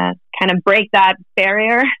kind of break that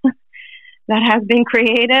barrier that has been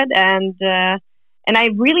created. And I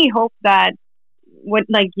really hope that, what,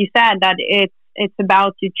 like you said, that it's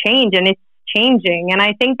about to change, and it's changing. And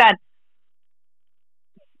I think that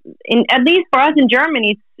at least for us in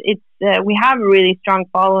Germany, it's we have a really strong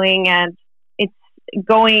following, and it's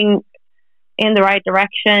going in the right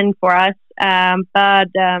direction for us. But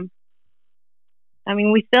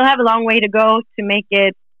we still have a long way to go to make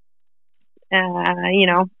it,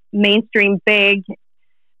 mainstream big.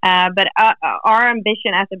 But our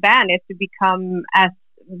ambition as a band is to become as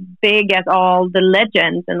big as all the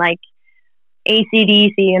legends, and like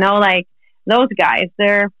AC/DC, like those guys.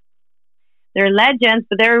 They're legends,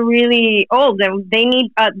 but they're really old, and they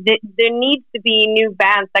need there needs to be new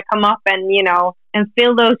bands that come up and and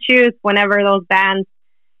fill those shoes whenever those bands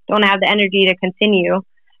don't have the energy to continue.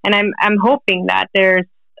 And I'm hoping that there's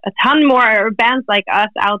a ton more bands like us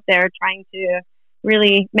out there trying to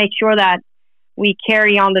really make sure that we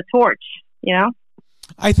carry on the torch,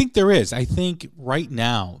 I think there is. I think right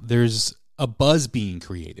now there's a buzz being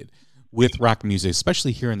created with rock music,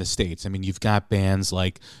 especially here in the States. I mean, you've got bands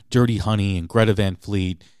like Dirty Honey and Greta Van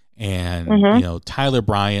Fleet and Tyler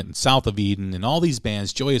Bryant and South of Eden and all these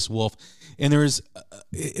bands, Joyous Wolf, and there's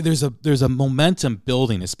a momentum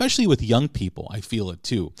building, especially with young people. I feel it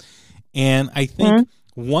too, and I think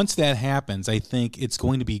once that happens, I think it's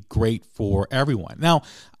going to be great for everyone. Now,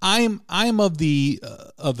 I'm of the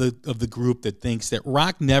group that thinks that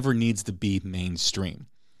rock never needs to be mainstream.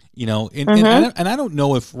 And I don't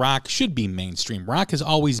know if rock should be mainstream. Rock has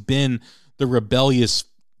always been the rebellious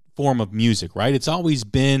form of music, right? It's always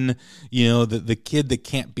been, the kid that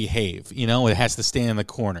can't behave, it has to stand in the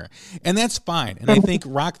corner. And that's fine. And I think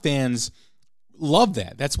rock fans love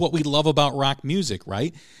that. That's what we love about rock music,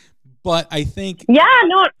 right? But I think... Yeah,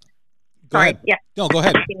 no... Sorry. Ahead. Yeah. No, go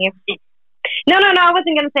ahead. Continue. No, I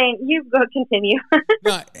wasn't going to say it. You go continue.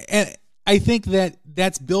 No, and I think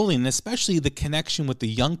that's building, and especially the connection with the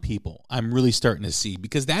young people, I'm really starting to see,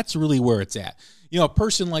 because that's really where it's at. A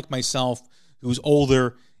person like myself who's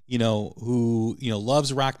older, who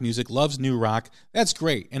loves rock music, loves new rock, that's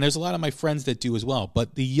great. And there's a lot of my friends that do as well.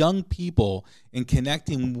 But the young people and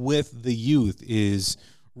connecting with the youth is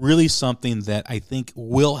really something that I think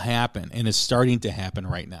will happen and is starting to happen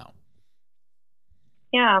right now.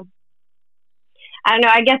 Yeah. I don't know.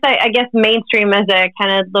 I guess mainstream is a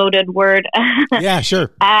kind of loaded word. Yeah,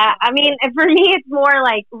 sure. For me, it's more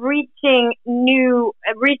like reaching a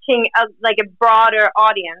broader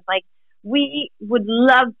audience. Like, we would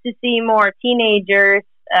love to see more teenagers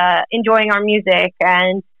enjoying our music,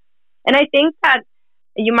 and I think that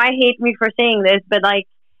you might hate me for saying this, but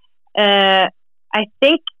I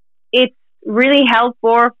think it's really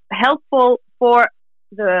helpful for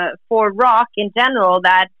rock in general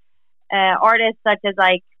that artists such as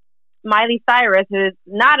like Miley Cyrus, who's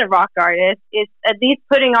not a rock artist, is at least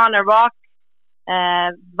putting on a rock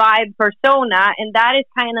vibe persona, and that is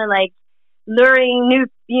kind of like luring new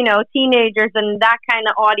teenagers and that kind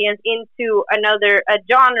of audience into a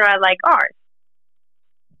genre like ours.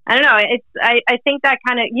 I don't know. I think that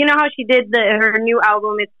kind of, how she did her new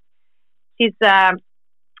album. She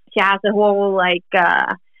has a whole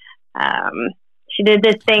she did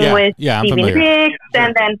this thing with Stevie Nicks,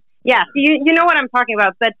 and then you know what I'm talking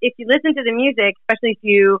about. But if you listen to the music, especially if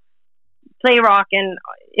you play rock, and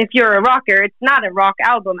if you're a rocker, it's not a rock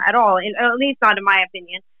album at all, at least not in my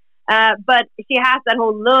opinion. But she has that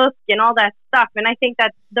whole look and all that stuff, and I think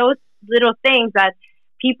that those little things that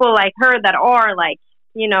people like her that are like,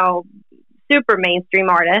 super mainstream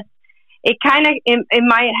artists, it kind of it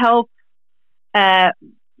might help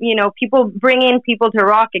people bring in people to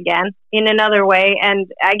rock again in another way.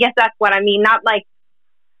 And I guess that's what I mean. Not like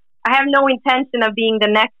I have no intention of being the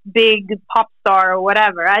next big pop star or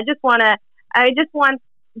whatever. I just want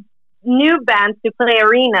new bands to play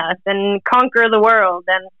arenas and conquer the world,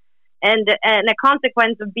 and a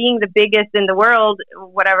consequence of being the biggest in the world,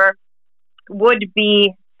 whatever, would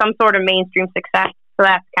be some sort of mainstream success. So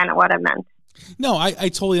that's kind of what I meant. No, I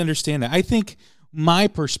totally understand that. I think my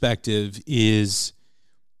perspective is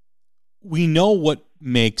we know what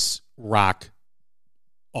makes rock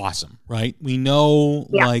awesome, right? We know,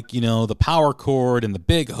 the power chord and the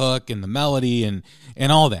big hook and the melody and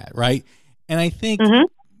all that, right? And I think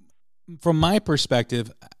from my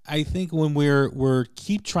perspective, I think when we're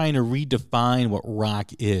keep trying to redefine what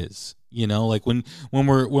rock is, like when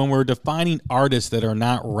we're defining artists that are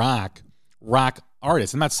not rock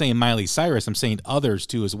artists. I'm not saying Miley Cyrus. I'm saying others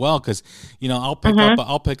too as well, because I'll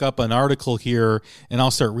pick up an article here and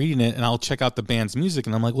I'll start reading it and I'll check out the band's music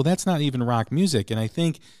and I'm like, well, that's not even rock music. And I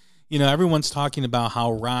think everyone's talking about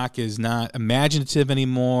how rock is not imaginative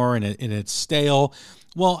anymore and it's stale.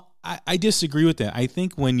 Well, I disagree with that. I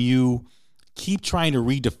think when you keep trying to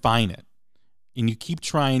redefine it and you keep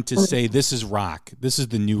trying to say this is rock, this is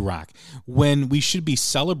the new rock, when we should be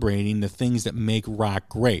celebrating the things that make rock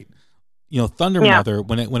great. Thundermother,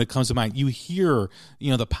 when it comes to mind, you hear,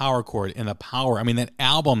 the power chord and the power. I mean, that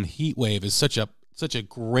album Heatwave is such a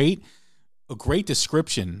great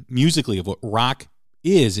description musically of what rock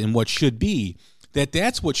is and what should be,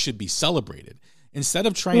 that's what should be celebrated. Instead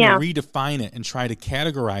of trying to redefine it and try to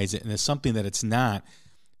categorize it into something that it's not.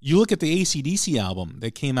 You look at the AC/DC album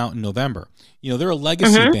that came out in November. They're a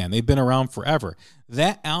legacy band. They've been around forever.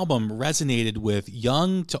 That album resonated with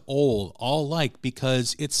young to old all alike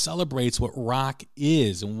because it celebrates what rock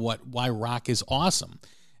is and why rock is awesome.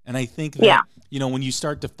 And I think that, when you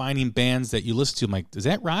start defining bands that you listen to, I'm like, is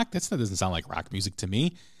that rock? That doesn't sound like rock music to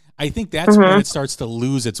me. I think that's when it starts to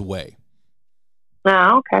lose its way.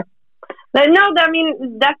 Oh, okay. No, I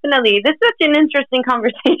mean, definitely. This is such an interesting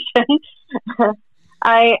conversation.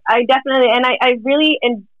 I definitely, and I really,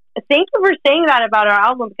 and thank you for saying that about our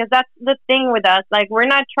album, because that's the thing with us. Like, we're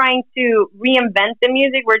not trying to reinvent the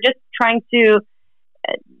music. We're just trying to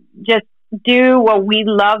just do what we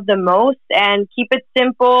love the most and keep it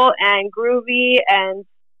simple and groovy, and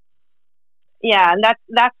and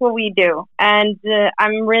that's what we do. And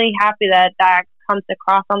I'm really happy that comes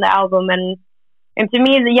across on the album. And to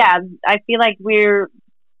me, I feel like we're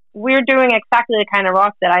doing exactly the kind of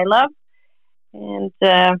rock that I love. And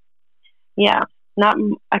I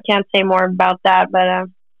can't say more about that, but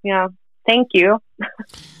thank you.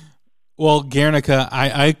 Well, Guernica,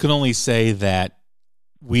 I can only say that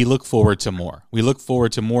we look forward to more. We look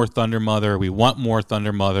forward to more Thundermother. We want more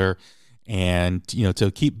Thundermother, and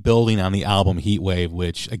to keep building on the album Heatwave,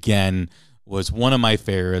 which again was one of my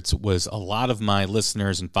favorites, was a lot of my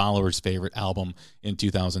listeners and followers' favorite album in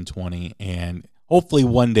 2020, and hopefully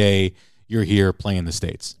one day you're here playing the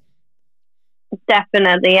States.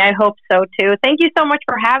 Definitely. I hope so too. Thank you so much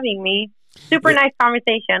for having me. Super nice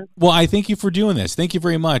conversation. Well, I thank you for doing this. Thank you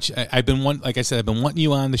very much. I've been wanting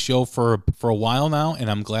you on the show for a while now, and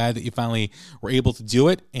I'm glad that you finally were able to do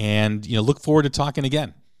it, and look forward to talking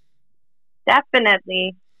again.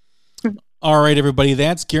 Definitely. All right, everybody.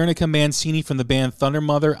 That's Guernica Mancini from the band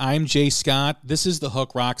Thundermother. I'm Jay Scott. This is The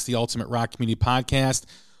Hook Rocks, the Ultimate Rock Community Podcast.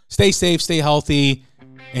 Stay safe, stay healthy,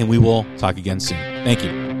 and we will talk again soon. Thank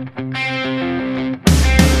you.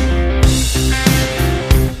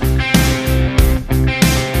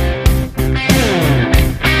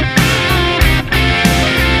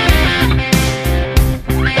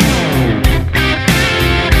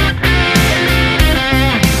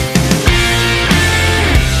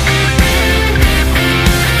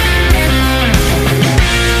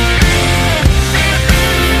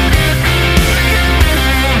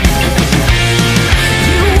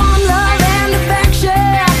 You want love and affection.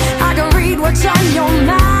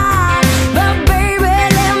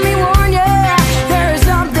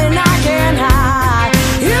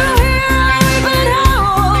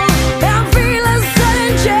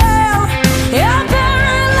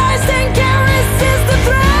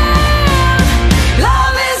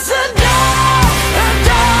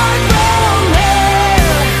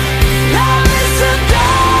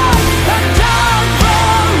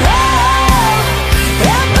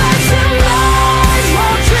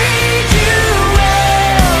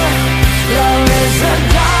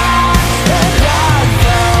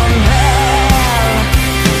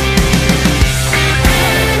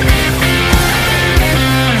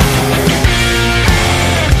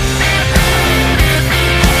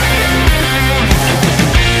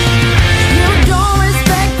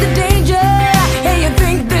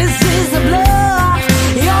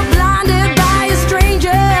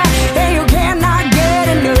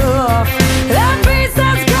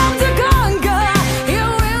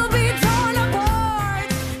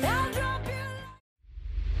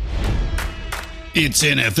 It's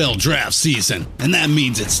NFL draft season, and that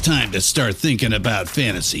means it's time to start thinking about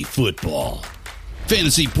fantasy football.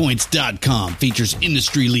 FantasyPoints.com features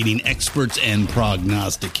industry-leading experts and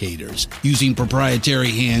prognosticators using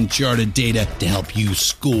proprietary hand-charted data to help you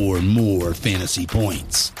score more fantasy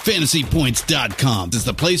points. FantasyPoints.com is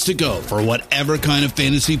the place to go for whatever kind of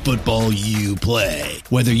fantasy football you play.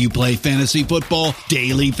 Whether you play fantasy football,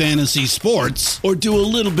 daily fantasy sports, or do a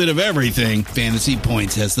little bit of everything, Fantasy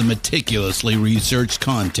Points has the meticulously researched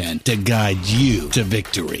content to guide you to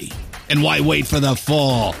victory. And why wait for the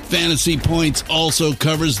fall? Fantasy Points also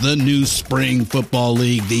covers the new spring football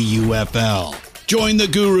league, the UFL. Join the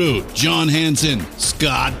guru, John Hansen,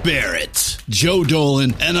 Scott Barrett, Joe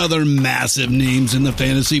Dolan, and other massive names in the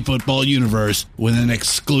fantasy football universe with an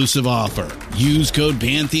exclusive offer. Use code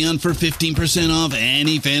Pantheon for 15% off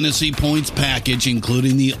any Fantasy Points package,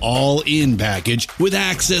 including the all-in package, with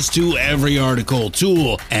access to every article,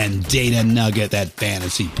 tool, and data nugget that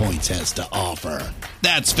Fantasy Points has to offer.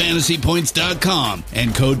 That's FantasyPoints.com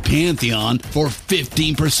and code Pantheon for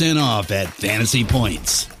 15% off at Fantasy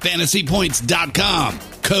Points. FantasyPoints.com,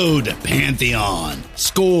 code Pantheon.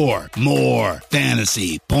 Score more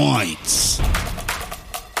fantasy points.